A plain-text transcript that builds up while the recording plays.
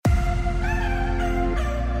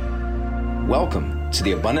Welcome to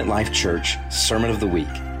the Abundant Life Church Sermon of the Week.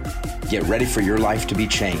 Get ready for your life to be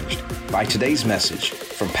changed by today's message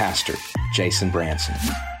from Pastor Jason Branson.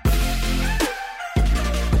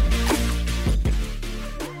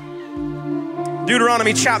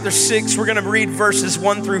 Deuteronomy chapter 6, we're going to read verses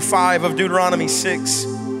 1 through 5 of Deuteronomy 6.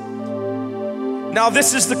 Now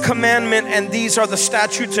this is the commandment, and these are the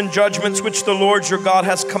statutes and judgments which the Lord your God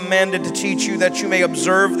has commanded to teach you, that you may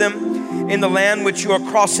observe them in the land which you are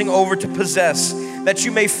crossing over to possess, that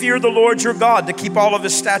you may fear the Lord your God, to keep all of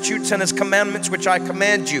his statutes and his commandments which I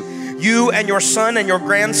command you, you and your son and your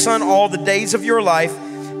grandson all the days of your life,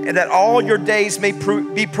 and that all your days may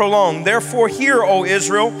be prolonged. Therefore hear, O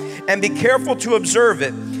Israel, and be careful to observe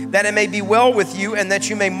it, that it may be well with you, and that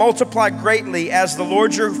you may multiply greatly, as the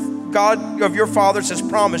Lord your God of your fathers has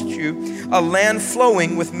promised you, a land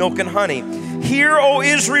flowing with milk and honey. Hear, O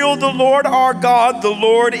Israel, the Lord our God, the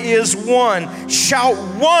Lord is one. Shout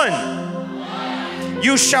one.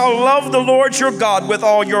 You shall love the Lord your God with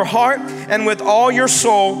all your heart and with all your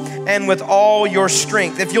soul and with all your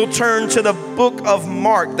strength. If you'll turn to the book of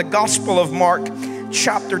Mark, the Gospel of Mark,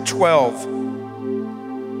 chapter 12.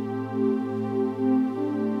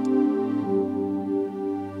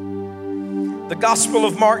 The Gospel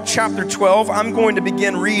of Mark, chapter 12, I'm going to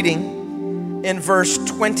begin reading in verse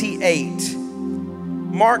 28.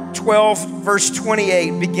 Mark 12, verse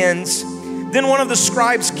 28 begins, Then one of the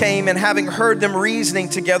scribes came, and having heard them reasoning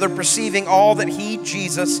together, perceiving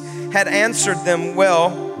Jesus had answered them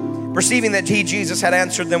well,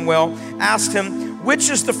 asked him, Which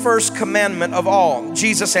is the first commandment of all?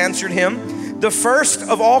 Jesus answered him, The first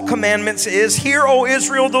of all commandments is, Hear, O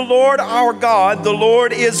Israel, the Lord our God, the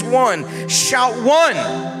Lord is one. Shout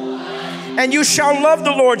one. And you shall love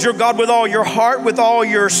the Lord your God with all your heart, with all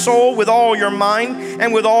your soul, with all your mind,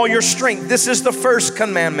 and with all your strength. This is the first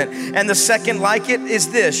commandment. And the second like it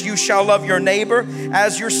is this, you shall love your neighbor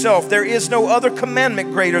as yourself. There is no other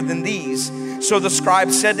commandment greater than these. So the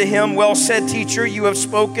scribe said to him, Well said, teacher, you have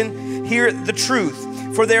spoken here the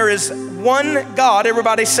truth. For there is one God,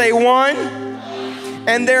 everybody say one,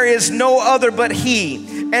 and there is no other but he.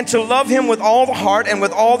 And to love him with all the heart and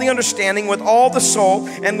with all the understanding, with all the soul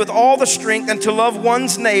and with all the strength, and to love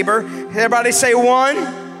one's neighbor, everybody say one,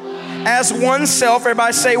 as oneself,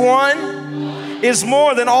 everybody say one, is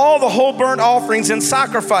more than all the whole burnt offerings and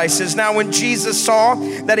sacrifices. Now when Jesus saw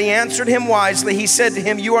that he answered him wisely, he said to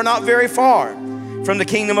him, You are not very far from the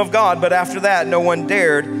kingdom of God. But after that, no one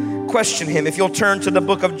dared question him. If you'll turn to the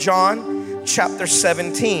book of John, chapter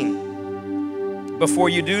 17. Before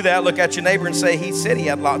you do that, look at your neighbor and say, he said he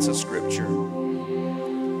had lots of scripture.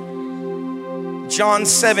 John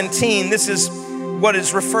 17, this is what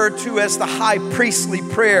is referred to as the high priestly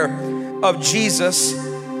prayer of Jesus.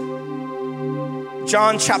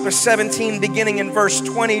 John chapter 17, beginning in verse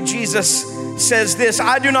 20, Jesus says this,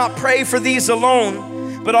 I do not pray for these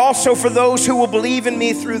alone, but also for those who will believe in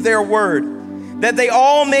me through their word, that they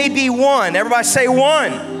all may be one. Everybody say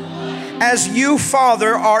one. As you,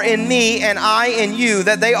 Father, are in me and I in you,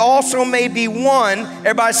 that they also may be one,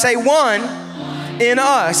 everybody say one, in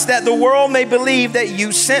us, that the world may believe that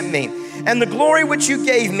you sent me. And the glory which you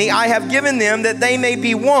gave me, I have given them, that they may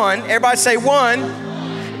be one, everybody say one,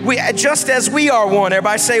 just as we are one,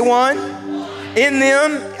 everybody say one, in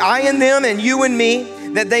them, I in them, and you in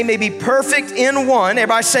me, that they may be perfect in one,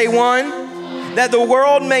 everybody say one, that the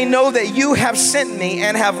world may know that you have sent me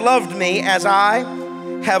and have loved me as I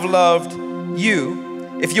have loved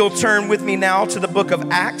you. If you'll turn with me now to the book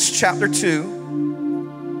of Acts chapter 2.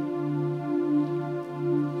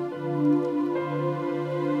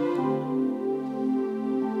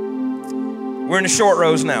 We're in the short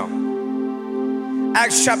rows now.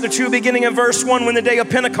 Acts chapter 2, beginning in verse 1, when the day of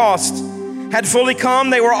Pentecost had fully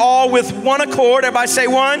come, they were all with one accord. Everybody say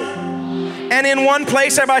one. And in one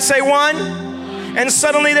place, everybody say one. And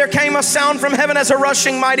suddenly there came a sound from heaven as a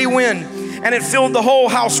rushing mighty wind, and it filled the whole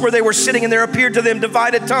house where they were sitting, and there appeared to them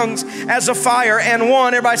divided tongues as a fire, and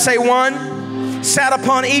one, everybody say one, sat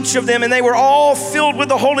upon each of them, and they were all filled with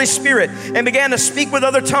the Holy Spirit and began to speak with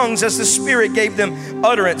other tongues as the Spirit gave them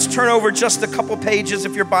utterance. Turn over just a couple pages,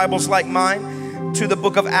 if your Bible's like mine, to the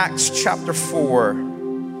book of Acts chapter 4.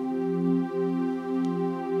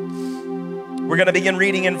 We're going to begin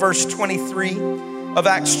reading in verse 23 of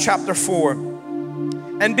Acts chapter 4.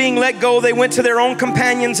 And being let go, they went to their own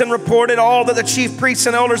companions and reported all that the chief priests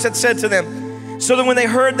and elders had said to them. So that when they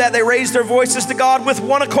heard that, they raised their voices to God with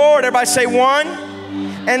one accord. Everybody say one.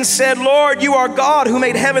 And said, Lord, you are God who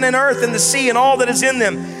made heaven and earth and the sea and all that is in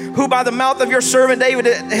them, who by the mouth of your servant David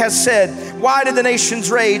has said, why did the nations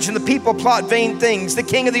rage and the people plot vain things? The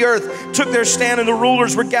king of the earth took their stand, and the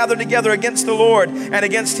rulers were gathered together against the Lord and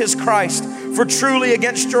against his Christ. For truly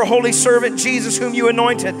against your holy servant Jesus, whom you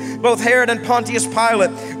anointed, both Herod and Pontius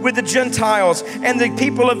Pilate, with the Gentiles and the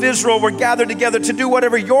people of Israel were gathered together to do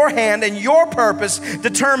whatever your hand and your purpose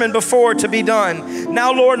determined before to be done.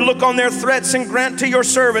 Now, Lord, look on their threats and grant to your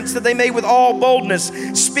servants that they may with all boldness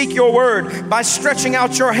speak your word by stretching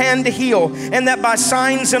out your hand to heal, and that by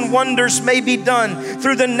signs and wonders may be done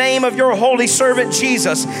through the name of your holy servant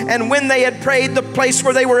Jesus. And when they had prayed, the place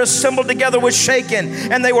where they were assembled together was shaken,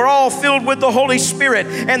 and they were all filled with the Holy Spirit,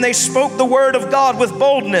 and they spoke the word of God with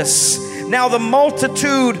boldness. Now the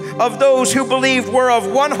multitude of those who believed were of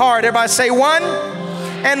one heart. Everybody say one.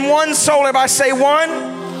 And one soul. Everybody say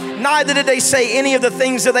one. Neither did they say any of the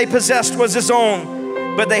things that they possessed was his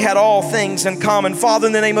own, but they had all things in common. Father,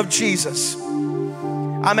 in the name of Jesus,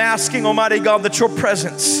 I'm asking, Almighty God, that your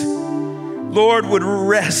presence, Lord, would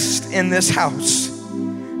rest in this house.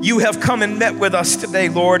 You have come and met with us today,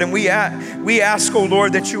 Lord, and we ask, oh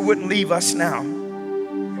Lord, that you wouldn't leave us now.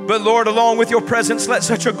 But Lord, along with your presence, let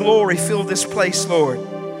such a glory fill this place, Lord,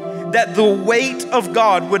 that the weight of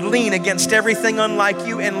God would lean against everything unlike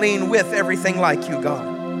you and lean with everything like you,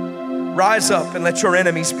 God. Rise up and let your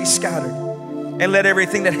enemies be scattered, and let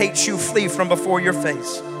everything that hates you flee from before your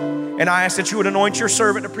face. And I ask that you would anoint your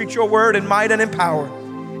servant to preach your word in might and in power,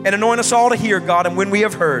 and anoint us all to hear, God. And when we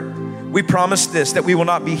have heard, we promise this, that we will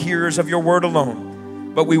not be hearers of your word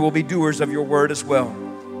alone, but we will be doers of your word as well.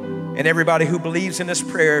 And everybody who believes in this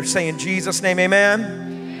prayer, say in Jesus' name,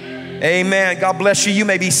 amen. Amen. God bless you. You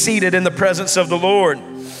may be seated in the presence of the Lord.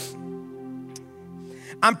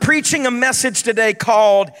 I'm preaching a message today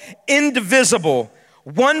called Indivisible,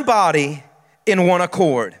 One Body in One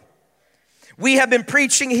Accord. We have been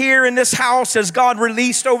preaching here in this house as God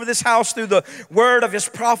released over this house through the word of his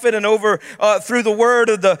prophet and over through the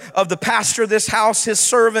word of the pastor of this house, his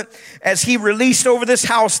servant, as he released over this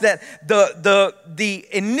house that the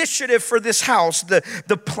initiative for this house,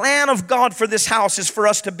 the plan of God for this house is for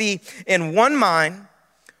us to be in one mind,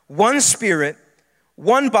 one spirit,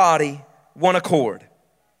 one body, one accord.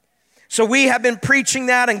 So we have been preaching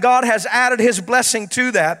that, and God has added his blessing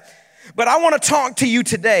to that. But I want to talk to you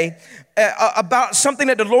today about something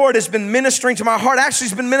that the Lord has been ministering to my heart. Actually,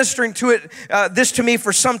 he's been ministering to this to me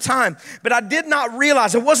for some time. But I did not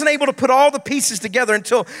realize, I wasn't able to put all the pieces together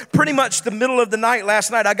until pretty much the middle of the night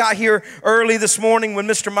last night. I got here early this morning with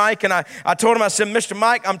Mr. Mike, and I told him, I said, Mr.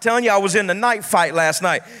 Mike, I'm telling you, I was in the night fight last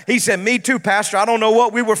night. He said, me too, Pastor. I don't know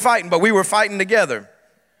what we were fighting, but we were fighting together.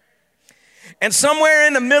 And somewhere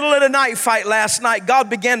in the middle of the night fight last night,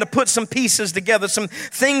 God began to put some pieces together, some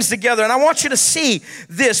things together. And I want you to see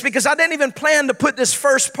this, because I didn't even plan to put this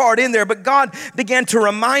first part in there, but God began to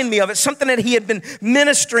remind me of it, something that he had been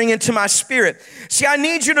ministering into my spirit. See, I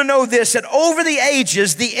need you to know this, that over the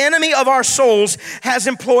ages, the enemy of our souls has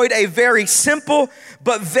employed a very simple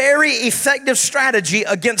but very effective strategy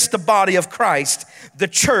against the body of Christ, the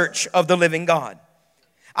church of the living God.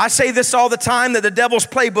 I say this all the time, that the devil's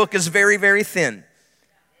playbook is very, very thin.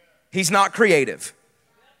 He's not creative.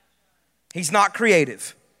 He's not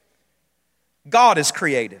creative. God is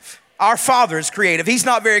creative. Our Father is creative. He's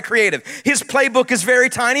not very creative. His playbook is very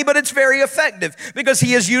tiny, but it's very effective because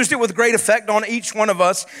he has used it with great effect on each one of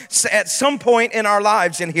us at some point in our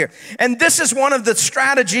lives in here. And this is one of the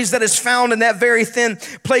strategies that is found in that very thin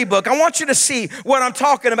playbook. I want you to see what I'm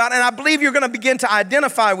talking about, and I believe you're going to begin to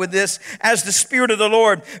identify with this as the Spirit of the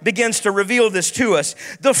Lord begins to reveal this to us.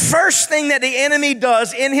 The first thing that the enemy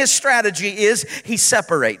does in his strategy is he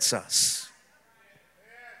separates us.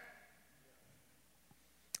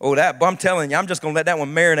 Oh, I'm telling you, I'm just going to let that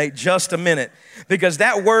one marinate just a minute, because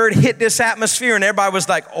that word hit this atmosphere and everybody was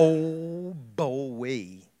like, oh boy.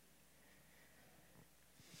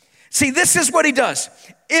 See, this is what he does.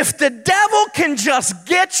 If the devil can just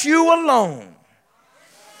get you alone,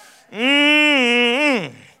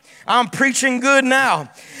 I'm preaching good now.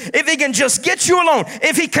 If he can just get you alone,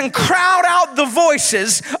 if he can crowd out the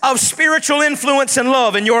voices of spiritual influence and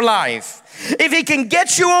love in your life, if he can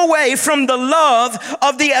get you away from the love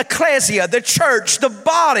of the ecclesia, the church, the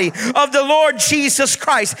body of the Lord Jesus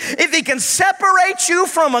Christ, if he can separate you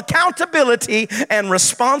from accountability and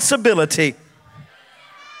responsibility,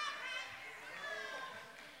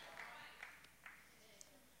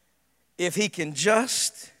 if he can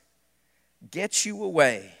just get you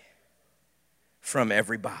away from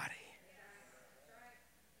everybody.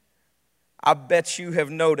 I bet you have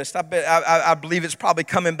noticed, I believe it's probably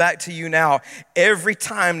coming back to you now. Every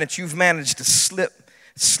time that you've managed to slip,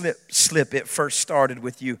 it first started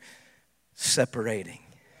with you separating.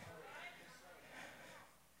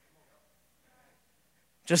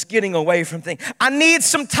 Just getting away from things. I need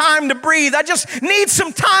some time to breathe. I just need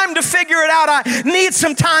some time to figure it out. I need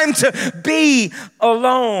some time to be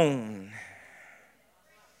alone.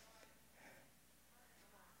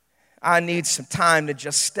 I need some time to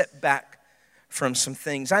just step back from some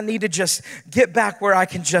things. I need to just get back where I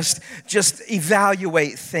can just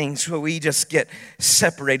evaluate things, where we just get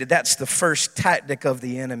separated. That's the first tactic of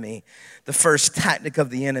the enemy. The first tactic of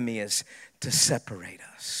the enemy is to separate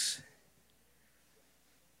us.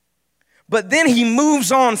 But then he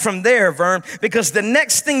moves on from there, Vern, because the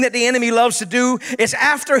next thing that the enemy loves to do is,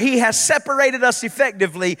 after he has separated us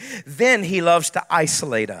effectively, then he loves to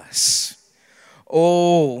isolate us.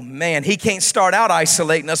 Oh, man, he can't start out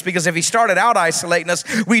isolating us, because if he started out isolating us,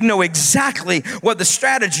 we'd know exactly what the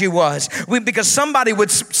strategy was. Because somebody would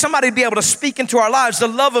be able to speak into our lives. The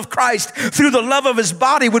love of Christ through the love of his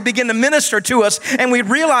body would begin to minister to us, and we'd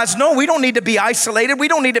realize, no, we don't need to be isolated. We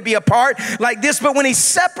don't need to be apart like this. But when he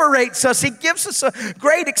separates us, he gives us a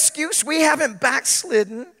great excuse. We haven't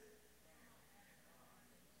backslidden.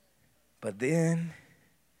 But then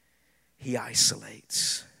he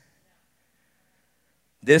isolates.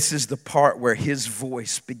 This is the part where his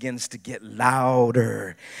voice begins to get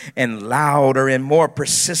louder and louder and more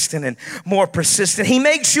persistent and more persistent. He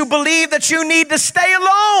makes you believe that you need to stay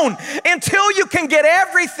alone until you can get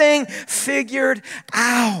everything figured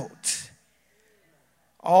out.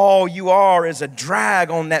 All you are is a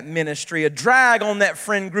drag on that ministry, a drag on that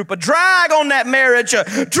friend group, a drag on that marriage, a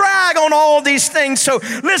drag on all these things. So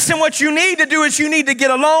listen, what you need to do is you need to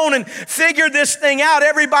get alone and figure this thing out.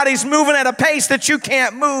 Everybody's moving at a pace that you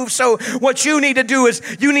can't move. So what you need to do is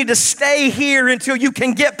you need to stay here until you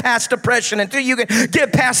can get past depression, until you can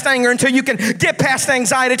get past anger, until you can get past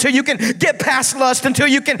anxiety, until you can get past lust, until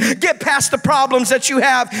you can get past the problems that you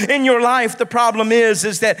have in your life. The problem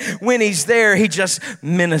is that when he's there, he just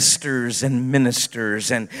ministers and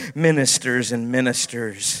ministers and ministers and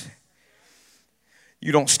ministers.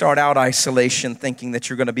 You don't start out isolation thinking that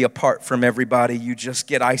you're going to be apart from everybody. You just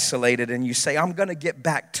get isolated and you say, I'm going to get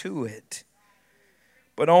back to it,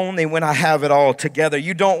 but only when I have it all together.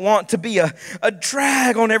 You don't want to be a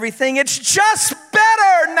drag on everything. It's just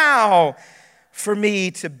better now for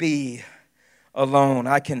me to be alone.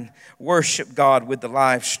 I can worship God with the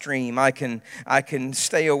live stream. I can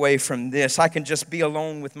stay away from this. I can just be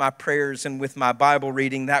alone with my prayers and with my Bible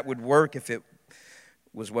reading. That would work if it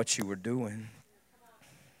was what you were doing.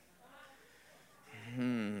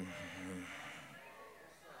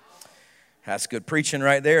 That's good preaching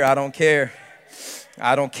right there. I don't care.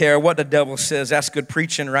 I don't care what the devil says. That's good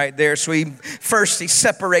preaching right there. So he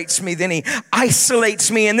separates me, then he isolates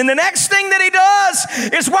me. And then the next thing that he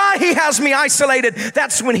does is, why he has me isolated,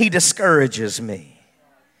 that's when he discourages me.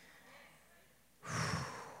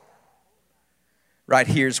 Right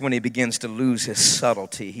here's when he begins to lose his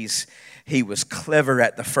subtlety. He was clever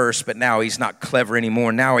at the first, but now he's not clever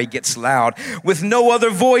anymore. Now he gets loud. With no other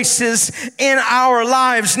voices in our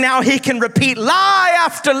lives, now he can repeat lie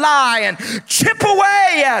after lie and chip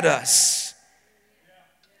away at us.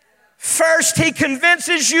 First, he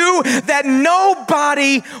convinces you that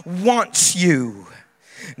nobody wants you.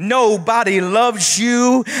 Nobody loves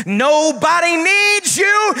you. Nobody needs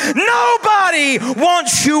you. Nobody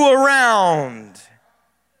wants you around.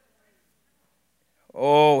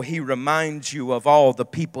 Oh, he reminds you of all the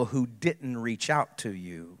people who didn't reach out to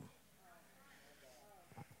you.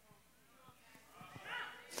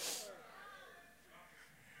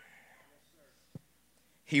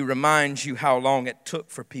 He reminds you how long it took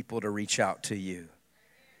for people to reach out to you.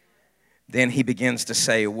 Then he begins to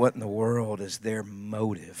say, what in the world is their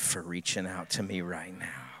motive for reaching out to me right now?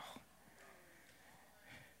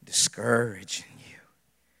 Discouraging you.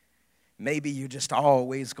 Maybe you're just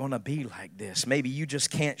always going to be like this. Maybe you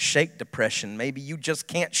just can't shake depression. Maybe you just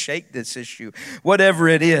can't shake this issue. Whatever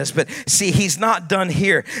it is. But see, he's not done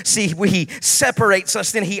here. See, he separates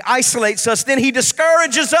us, then he isolates us, then he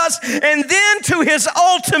discourages us, and then to his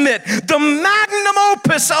ultimate, the magnum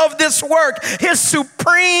opus of this work, his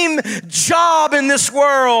supreme job in this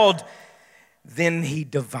world, then he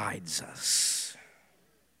divides us.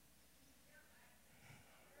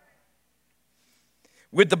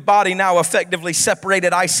 With the body now effectively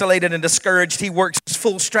separated, isolated, and discouraged, he works his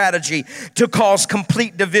full strategy to cause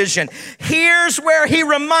complete division. Here's where he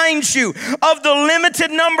reminds you of the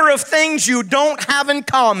limited number of things you don't have in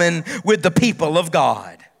common with the people of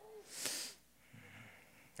God.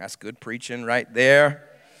 That's good preaching right there.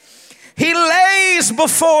 He lays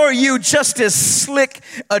before you just as slick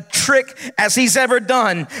a trick as he's ever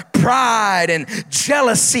done. Pride and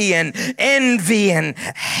jealousy and envy and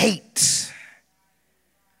hate.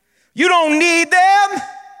 You don't need them.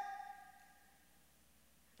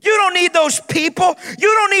 You don't need those people. You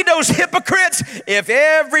don't need those hypocrites. If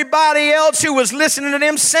everybody else who was listening to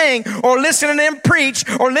them sing or listening to them preach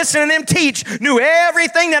or listening to them teach knew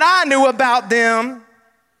everything that I knew about them,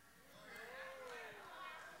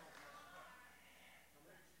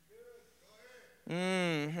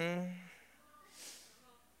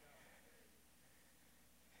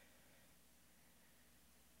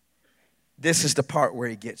 This is the part where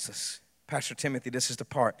he gets us. Pastor Timothy, this is the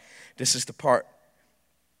part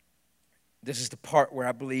where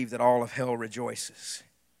I believe that all of hell rejoices.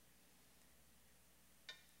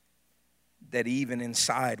 That even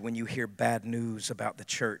inside, when you hear bad news about the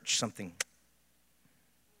church,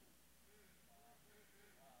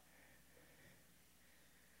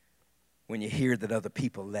 when you hear that other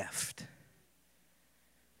people left,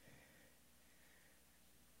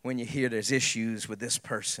 when you hear there's issues with this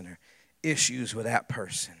person or issues with that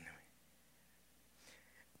person.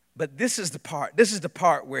 But this is the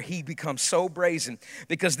part where he becomes so brazen,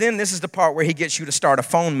 because then this is the part where he gets you to start a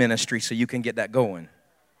phone ministry so you can get that going.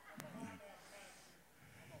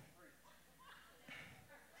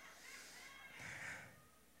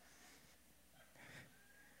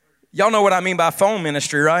 Y'all know what I mean by phone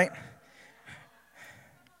ministry, right?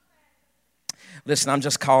 Listen, I'm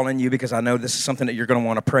just calling you because I know this is something that you're going to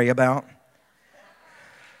want to pray about.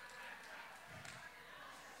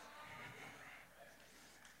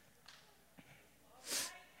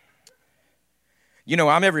 You know,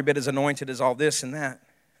 I'm every bit as anointed as all this and that.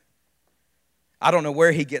 I don't know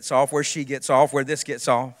where he gets off, where she gets off, where this gets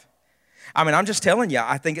off. I mean, I'm just telling you,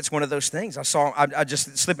 I think it's one of those things. I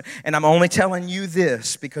just slipped, and I'm only telling you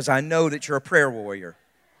this because I know that you're a prayer warrior.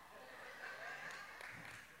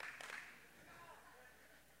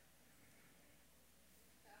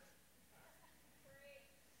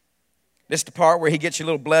 This is the part where he gets you a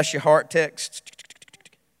little bless your heart text.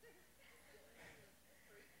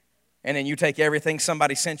 And then you take everything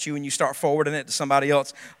somebody sent you and you start forwarding it to somebody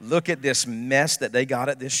else. Look at this mess that they got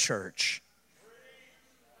at this church.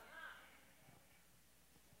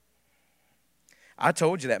 I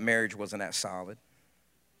told you that marriage wasn't that solid.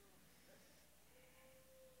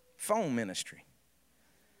 Phone ministry.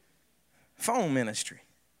 Phone ministry.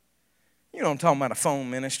 You know what I'm talking about, a phone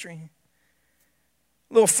ministry.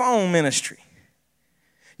 A little phone ministry.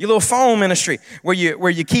 Your little phone ministry where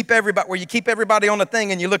you keep everybody on the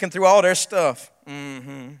thing and you're looking through all their stuff.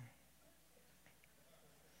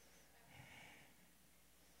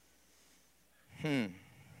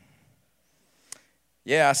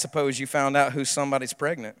 Yeah, I suppose you found out who somebody's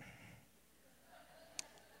pregnant.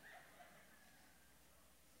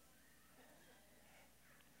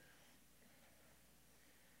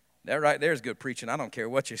 That right there is good preaching. I don't care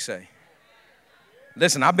what you say.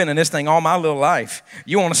 Listen, I've been in this thing all my little life.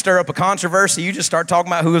 You want to stir up a controversy, you just start talking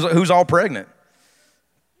about who's all pregnant.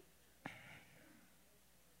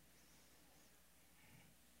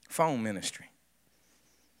 Phone ministry.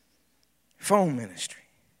 Phone ministry.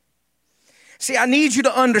 See, I need you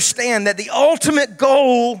to understand that the ultimate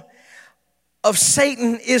goal of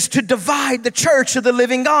Satan is to divide the church of the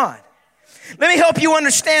living God. Let me help you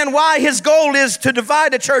understand why his goal is to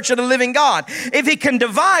divide the church of the living God. If he can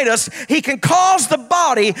divide us, he can cause the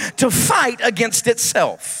body to fight against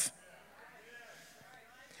itself.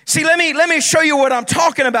 See, let me show you what I'm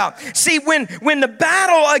talking about. See, when the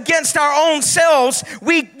battle against our own selves,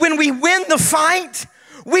 when we win the fight,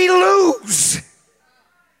 we lose.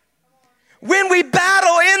 When we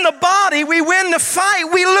battle in the body, we win the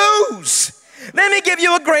fight, we lose. Let me give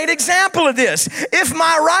you a great example of this. If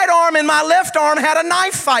my right arm and my left arm had a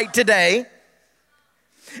knife fight today,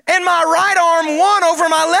 and my right arm won over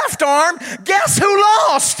my left arm, guess who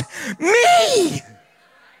lost? Me.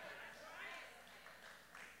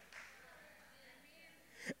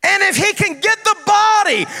 And if he can get the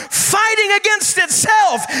body fighting against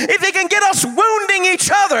itself, if he can get us wounding each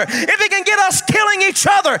other, if he can get us killing each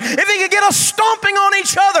other, if he can get us stomping on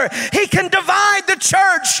each other, he can divide the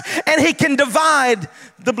church and he can divide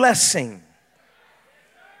the blessing.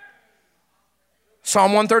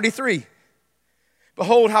 Psalm 133.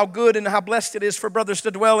 Behold how good and how blessed it is for brothers to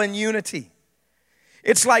dwell in unity.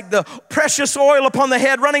 It's like the precious oil upon the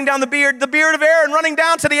head running down the beard of Aaron running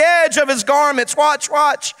down to the edge of his garments. Watch,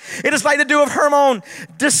 watch. It is like the dew of Hermon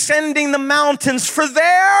descending the mountains. For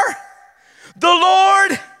there the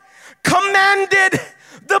Lord commanded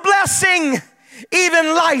the blessing,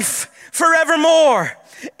 even life forevermore.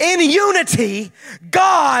 In unity,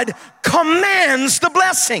 God commands the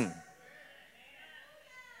blessing.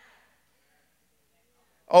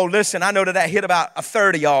 Oh, listen, I know that hit about a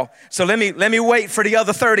third of y'all. So let me wait for the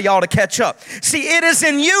other third of y'all to catch up. See, it is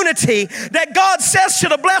in unity that God says to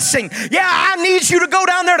the blessing, yeah, I need you to go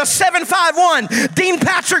down there to 751 Dean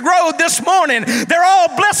Patrick Road this morning. They're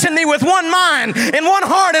all blessing me with one mind and one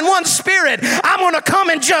heart and one spirit. I'm going to come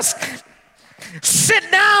and just sit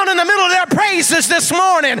down in the middle of their praises this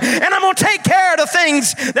morning, and I'm going to take care of the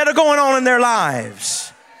things that are going on in their lives.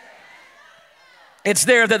 It's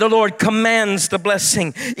there that the Lord commands the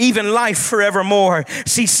blessing, even life forevermore.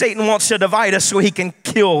 See, Satan wants to divide us so he can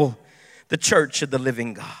kill the church of the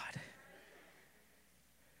living God.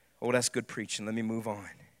 Oh, that's good preaching. Let me move on.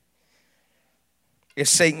 If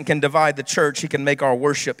Satan can divide the church, he can make our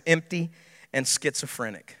worship empty and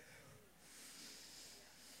schizophrenic.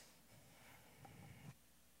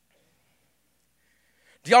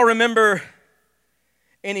 Do y'all remember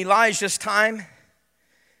in Elijah's time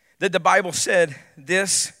that the Bible said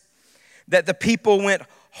this, that the people went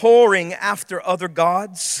whoring after other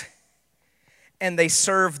gods and they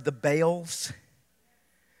served the Baals?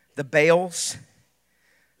 The Baals.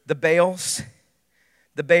 The Baals.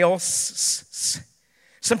 The Baals.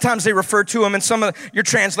 Sometimes they refer to them, in some of your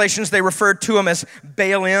translations, they refer to them as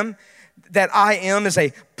Baalim. That I am is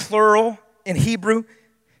a plural in Hebrew.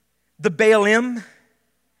 The Baalim.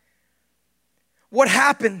 What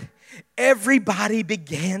happened? Everybody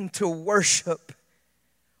began to worship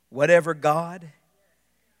whatever God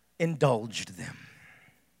indulged them.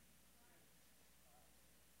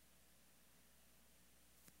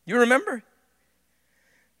 You remember?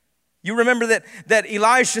 You remember that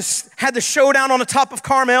Elijah had the showdown on the top of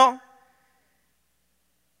Carmel?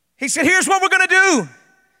 He said, here's what we're going to do.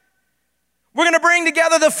 We're going to bring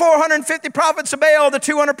together the 450 prophets of Baal, the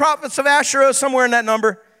 200 prophets of Asherah, somewhere in that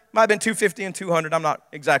number. Might have been 250 and 200. I'm not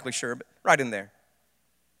exactly sure, but right in there.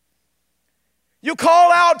 You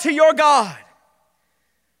call out to your God.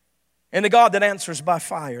 And the God that answers by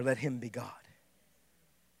fire, let him be God.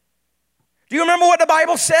 Do you remember what the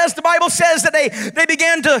Bible says? The Bible says that they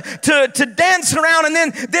began to dance around,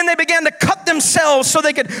 and then they began to cut themselves so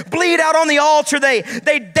they could bleed out on the altar. They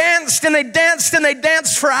danced and they danced and they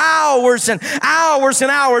danced for hours and hours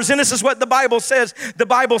and hours. And this is what the Bible says. The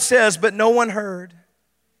Bible says, but no one heard.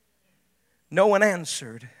 No one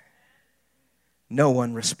answered. No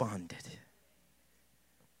one responded.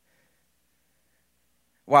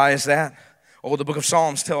 Why is that? Oh, the book of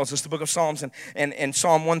Psalms tells us, the book of Psalms and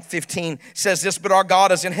Psalm 115 says this, but our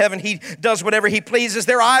God is in heaven. He does whatever he pleases.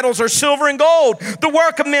 Their idols are silver and gold, the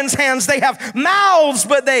work of men's hands. They have mouths,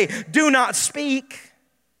 but they do not speak.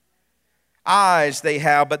 Eyes they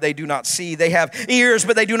have, but they do not see. They have ears,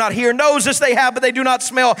 but they do not hear. Noses they have, but they do not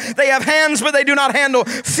smell. They have hands, but they do not handle.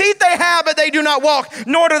 Feet they have, but they do not walk,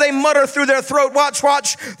 nor do they mutter through their throat. Watch,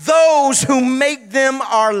 watch. Those who make them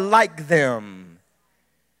are like them.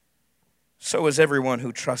 So is everyone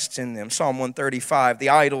who trusts in them. Psalm 135, the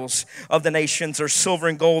idols of the nations are silver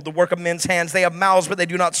and gold, the work of men's hands. They have mouths, but they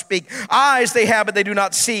do not speak. Eyes they have, but they do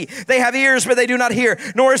not see. They have ears, but they do not hear,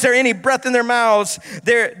 nor is there any breath in their mouths.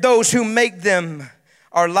 Those who make them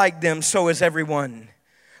are like them. So is everyone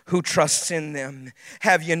who trusts in them.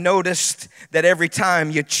 Have you noticed that every time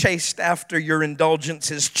you chased after your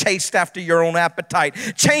indulgences, chased after your own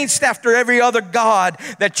appetite, chased after every other god,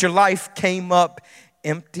 that your life came up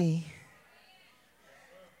empty?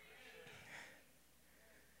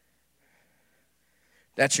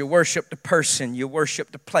 That you worship the person, you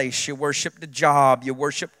worship the place, you worship the job, you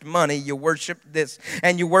worship the money, you worship this,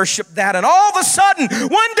 and you worship that. And all of a sudden,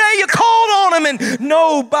 one day you called on him and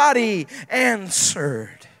nobody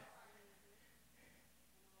answered.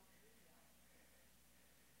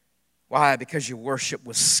 Why? Because your worship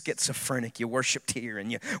was schizophrenic. You worshiped here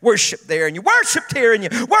and you worshiped there and you worshiped here and you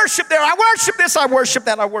worshiped there. I worship this, I worship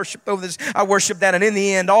that, I worship over this, I worship that. And in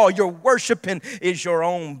the end, all you're worshiping is your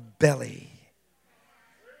own belly.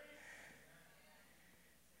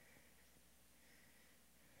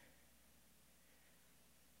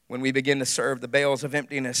 When we begin to serve the Baals of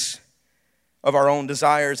emptiness of our own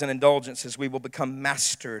desires and indulgences, we will become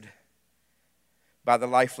mastered by the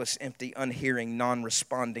lifeless, empty, unhearing,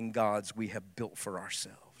 non-responding gods we have built for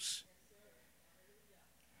ourselves.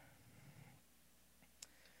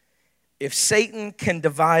 If Satan can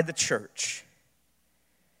divide the church,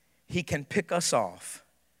 he can pick us off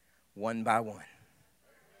one by one.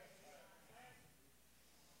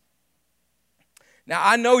 Now,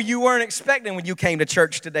 I know you weren't expecting when you came to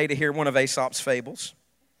church today to hear one of Aesop's fables.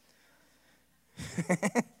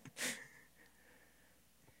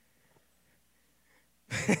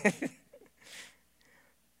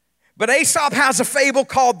 But Aesop has a fable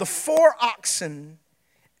called The Four Oxen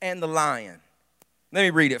and the Lion. Let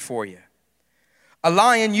me read it for you. A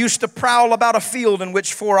lion used to prowl about a field in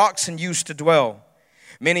which 4 oxen used to dwell.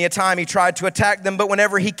 Many a time he tried to attack them, but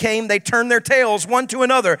whenever he came, they turned their tails one to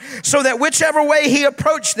another, so that whichever way he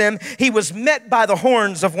approached them, he was met by the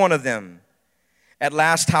horns of one of them. At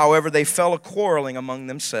last, however, they fell a-quarreling among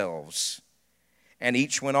themselves, and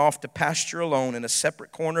each went off to pasture alone in a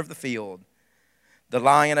separate corner of the field. The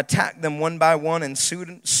lion attacked them one by one and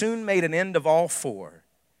soon made an end of all 4.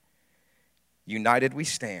 United we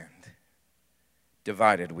stand,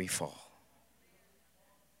 divided we fall.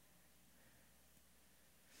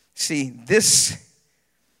 See, this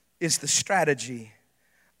is the strategy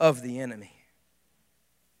of the enemy.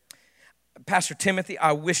 Pastor Timothy,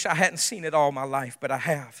 I wish I hadn't seen it all my life, but I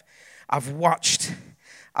have. I've watched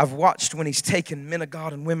when he's taken men of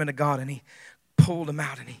God and women of God and he pulled them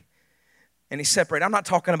out and he separated. I'm not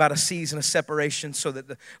talking about a season of separation so that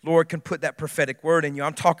the Lord can put that prophetic word in you.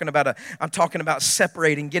 I'm talking about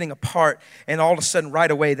separating, getting apart, and all of a sudden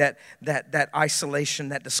right away that isolation,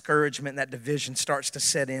 that discouragement, that division starts to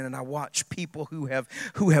set in. And I watch people who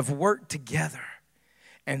have worked together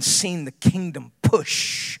and seen the kingdom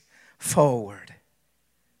push forward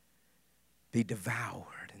be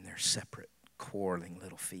devoured in their separate, quarreling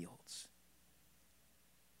little fields.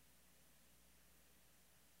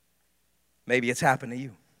 Maybe it's happened to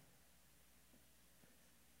you.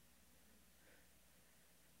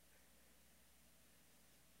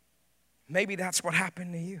 Maybe that's what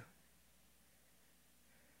happened to you.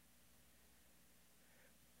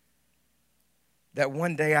 That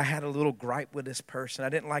one day I had a little gripe with this person. I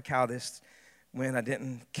didn't like how this went. I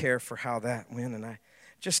didn't care for how that went. And I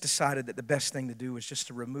just decided that the best thing to do was just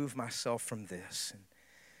to remove myself from this.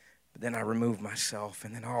 But then I removed myself,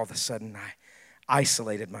 and then all of a sudden I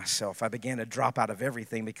isolated myself. I began to drop out of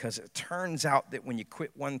everything because it turns out that when you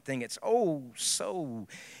quit one thing, it's so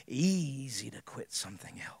easy to quit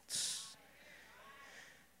something else.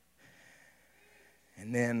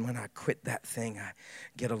 And then when I quit that thing, I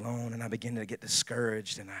get alone and I begin to get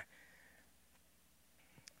discouraged, and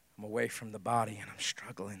I'm away from the body and I'm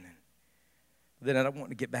struggling. And then I don't want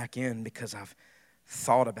to get back in because I've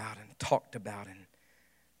thought about and talked about and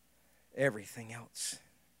everything else.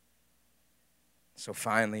 So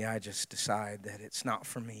finally, I just decide that it's not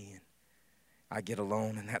for me, and I get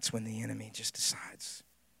alone, and that's when the enemy just decides,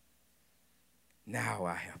 now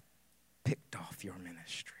I have picked off your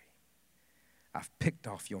ministry. I've picked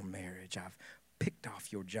off your marriage. I've picked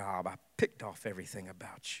off your job. I've picked off everything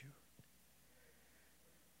about you.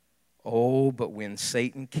 Oh, but when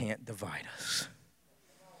Satan can't divide us.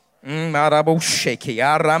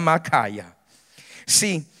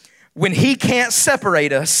 See, when he can't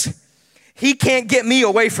separate us, he can't get me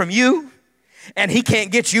away from you, and he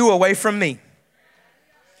can't get you away from me.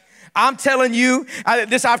 I'm telling you,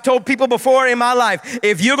 I've told people before in my life,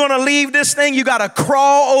 if you're going to leave this thing, you got to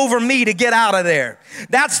crawl over me to get out of there.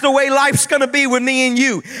 That's the way life's going to be with me and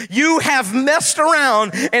you. You have messed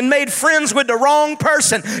around and made friends with the wrong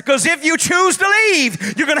person, because if you choose to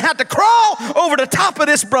leave, you're going to have to crawl over the top of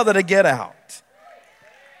this brother to get out.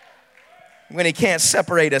 When he can't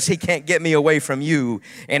separate us, he can't get me away from you,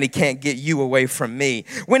 and he can't get you away from me.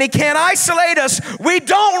 When he can't isolate us, we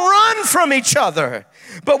don't run from each other,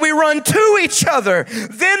 but we run to each other.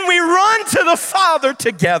 Then we run to the Father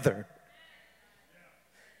together.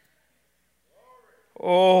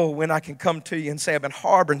 Oh, when I can come to you and say, I've been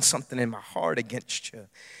harboring something in my heart against you.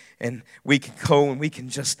 And we can go and we can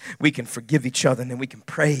forgive each other, and then we can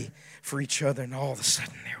pray for each other, and all of a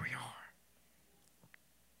sudden there we are.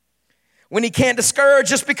 When he can't discourage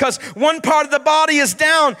just because one part of the body is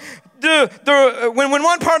down, when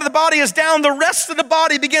one part of the body is down, the rest of the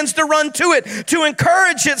body begins to run to it to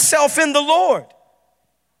encourage itself in the Lord.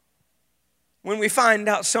 When we find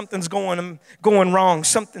out something's going wrong,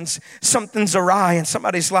 something's awry in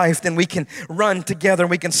somebody's life, then we can run together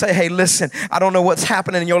and we can say, hey, listen, I don't know what's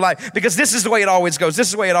happening in your life, because this is the way it always goes. This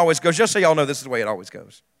is the way it always goes. Just so y'all know, this is the way it always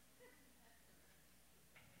goes.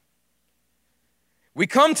 We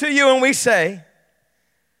come to you and we say,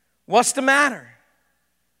 what's the matter?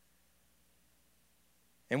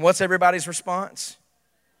 And what's everybody's response?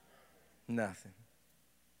 Nothing.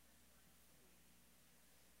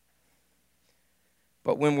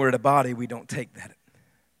 But when we're the body, we don't take that.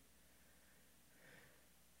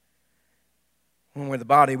 When we're the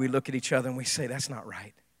body, we look at each other and we say, that's not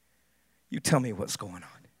right. You tell me what's going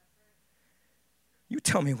on. You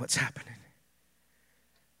tell me what's happening.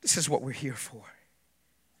 This is what we're here for.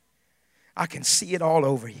 I can see it all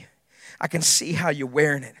over you. I can see how you're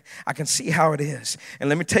wearing it. I can see how it is. And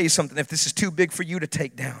let me tell you something. If this is too big for you to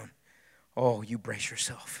take down, oh, you brace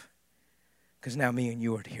yourself. Because now me and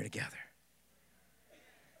you are here together.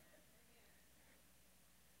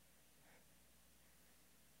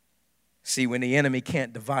 See, when the enemy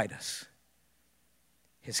can't divide us,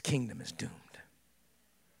 his kingdom is doomed.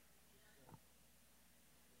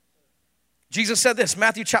 Jesus said this,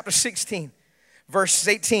 Matthew chapter 16, verses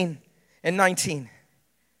 18 and 19.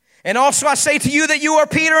 And also I say to you that you are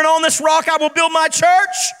Peter, and on this rock I will build my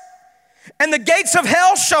church, and the gates of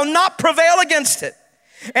hell shall not prevail against it.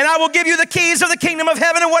 And I will give you the keys of the kingdom of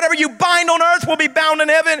heaven, and whatever you bind on earth will be bound in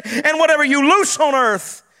heaven, and whatever you loose on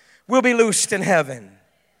earth will be loosed in heaven.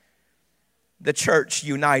 The church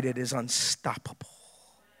united is unstoppable.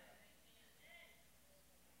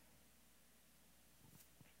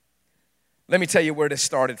 Let me tell you where this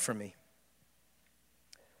started for me.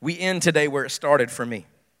 We end today where it started for me.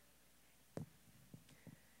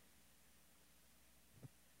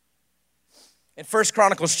 In 1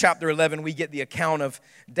 Chronicles chapter 11, we get the account of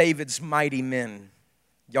David's mighty men.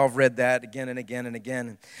 Y'all have read that again and again and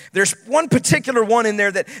again. There's one particular one in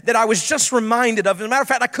there that I was just reminded of. As a matter of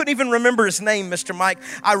fact, I couldn't even remember his name, Mr. Mike.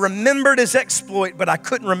 I remembered his exploit, but I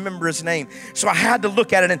couldn't remember his name. So I had to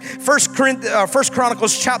look at it. In 1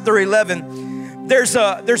 Chronicles chapter 11, there's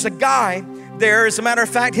a guy there. As a matter of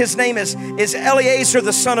fact, his name is Eleazar,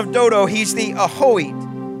 the son of Dodo. He's the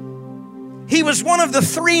Ahohite. He was one of the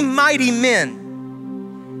 3 mighty men.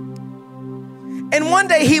 And one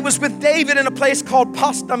day he was with David in a place called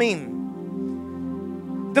Pasdamim.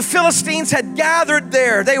 The Philistines had gathered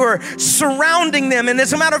there. They were surrounding them. And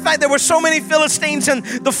as a matter of fact, there were so many Philistines and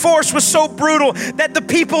the force was so brutal that the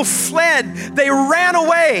people fled. They ran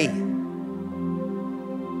away,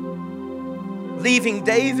 leaving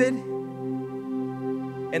David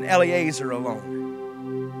and Eleazar alone.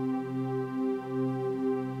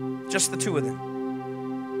 Just the 2 of them.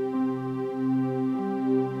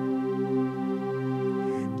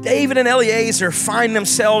 David and Eleazar find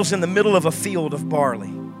themselves in the middle of a field of barley.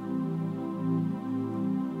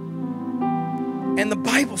 And the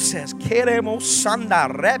Bible says, I'm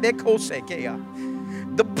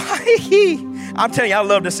telling you, I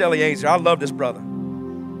love this Eleazar. I love this brother.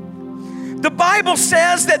 The Bible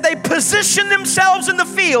says that they position themselves in the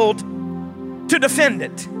field to defend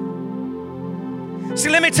it. See,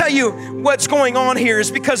 let me tell you what's going on here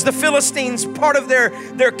is because the Philistines, part of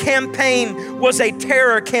their campaign was a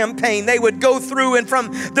terror campaign. They would go through, and from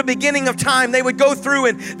the beginning of time, they would go through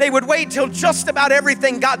and they would wait till just about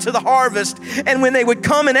everything got to the harvest. And when they would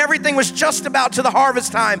come and everything was just about to the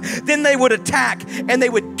harvest time, then they would attack and they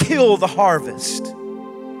would kill the harvest.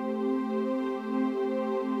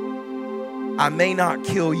 I may not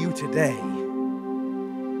kill you today,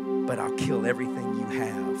 but I'll kill everything you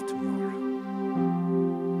have tomorrow.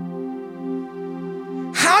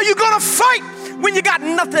 How are you going to fight when you got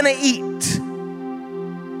nothing to eat?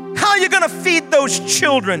 How are you going to feed those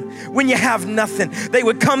children when you have nothing? They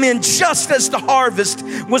would come in just as the harvest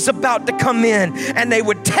was about to come in, and they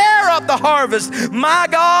would tear up the harvest. My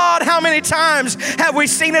God, how many times have we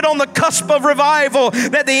seen it on the cusp of revival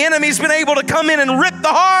that the enemy's been able to come in and rip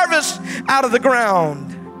the harvest out of the ground?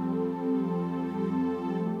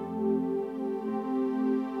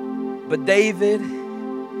 But David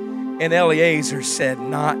and Eleazar said,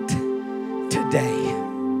 not today.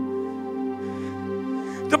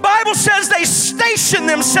 The Bible says they stationed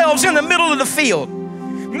themselves in the middle of the field.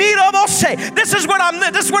 This is what I'm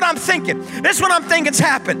thinking. This is what I'm thinking's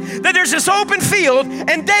happened. That there's this open field,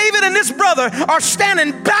 and David and this brother are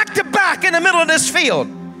standing back to back in the middle of this field,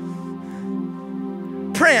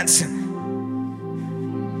 prancing,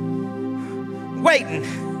 waiting.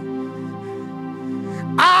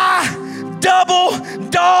 I double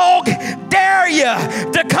dog dare you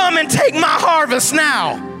to come and take my harvest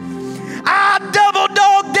now. I double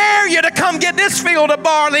dog dare you to come get this field of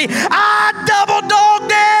barley. I double dog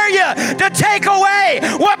dare you to take away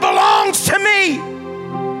what belongs to me.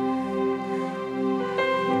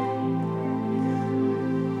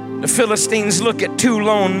 The Philistines look at 2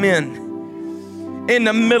 lone men in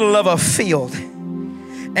the middle of a field,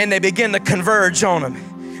 and they begin to converge on them.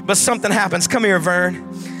 But something happens. Come here, Vern.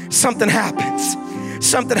 Something happens.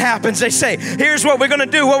 Something happens. They say, here's what we're going to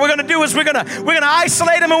do. What we're going to do is we're going to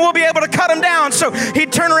isolate them, and we'll be able to cut them down. So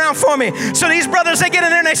he'd turn around for me. So these brothers, they get in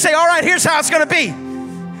there and they say, all right, here's how it's going to be.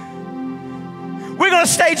 We're going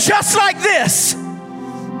to stay just like this.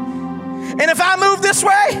 And if I move this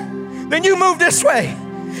way, then you move this way.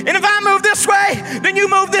 And if I move this way, then you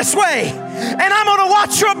move this way. And I'm going to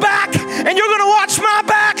watch your back, and you're going to watch my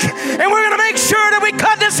back, and we're going to make sure that we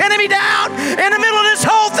cut this enemy down in the middle of this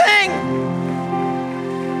whole thing.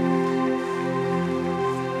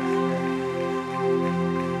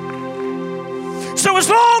 So as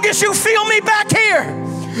long as you feel me back here,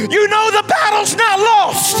 you know the battle's not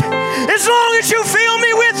lost. As long as you feel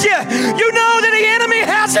me with you, you know that the enemy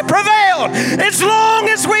hasn't prevailed. world. As long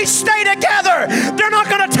as we stay together, they're not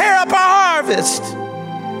going to tear up our harvest.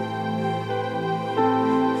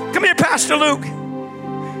 Come here, Pastor Luke.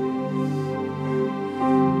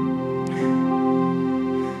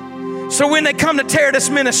 So when they come to tear this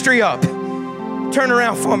ministry up, turn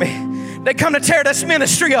around for me. They come to tear this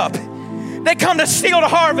ministry up. They come to steal the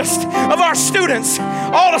harvest of our students.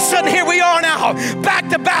 All of a sudden, here we are now, back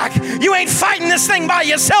to back. You ain't fighting this thing by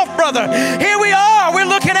yourself, brother. Here we are. We're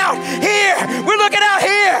looking out here. We're looking out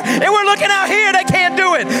here. And we're looking out here. They can't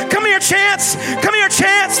do it. Come here, Chance. Come here,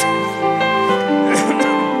 Chance.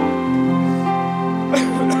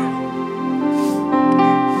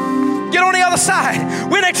 Get on the other side.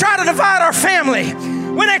 When they try to divide our family,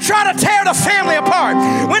 when they try to tear the family apart,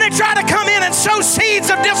 when they try to come in and sow seeds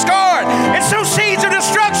of discord and sow seeds of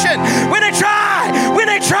destruction, when they try,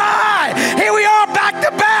 here we are back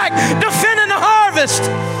to back defending the harvest.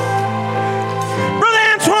 Brother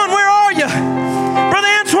Antoine, where are you?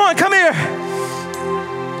 Brother Antoine, come here.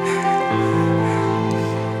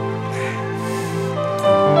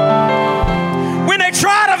 When they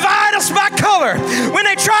try to divide us by color, when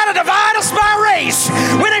they try to divide us by race,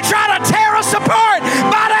 when they try to tear us apart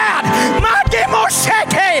by that,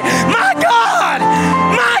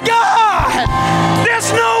 my God,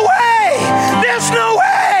 there's no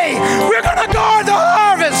way we're going to guard the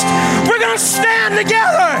harvest. We're going to stand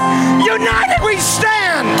together. United we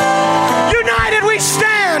stand,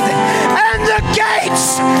 and the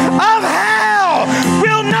gates of hell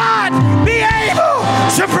will not be able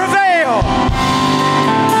to prevail.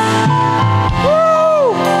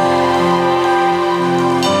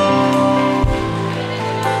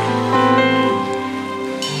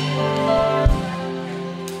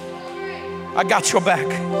 I got your back.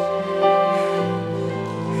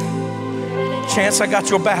 Chance, I got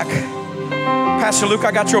your back. Pastor Luke,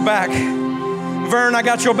 I got your back. Vern, I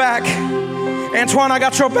got your back. Antoine, I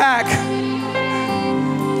got your back.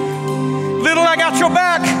 Little, I got your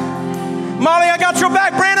back. Molly, I got your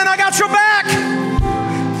back. Brandon, I got your back.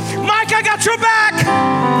 Mike, I got your back.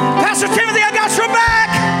 Pastor Timothy, I got your back.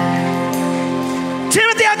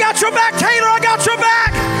 Timothy, I got your back. Taylor, I got your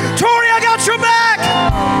back. Tori, I got your back.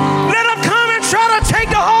 Let them come and try to take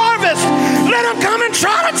the harvest. Let them come and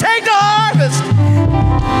try to take the harvest.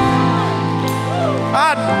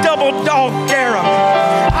 I double dog dare them.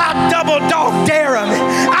 I double dog dare them.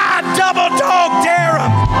 I double dog dare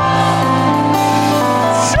them.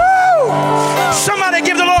 Woo! Somebody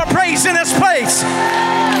give the Lord praise in this place.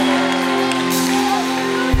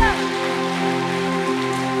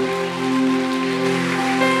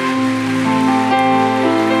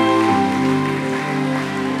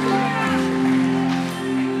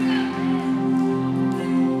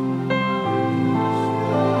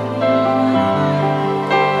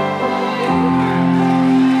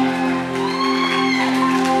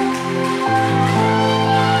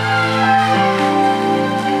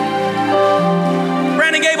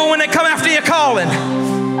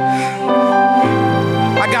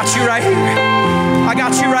 I got you right here. I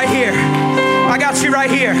got you right here. I got you right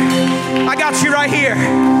here. I got you right here.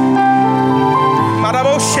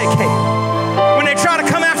 When they try to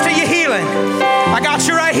come after your healing, I got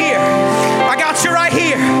you right here. I got you right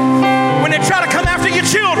here. When they try to come after your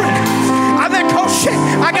children, I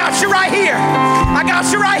got you right here. I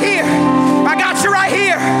got you right here. I got you right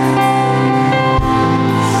here.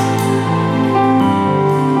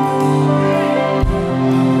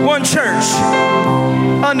 One church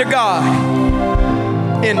under God,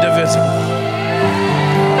 indivisible.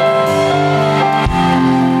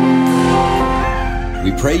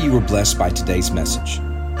 We pray you were blessed by today's message.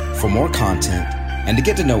 For more content and to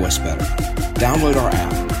get to know us better, download our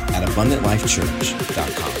app at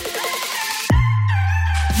abundantlifechurch.com.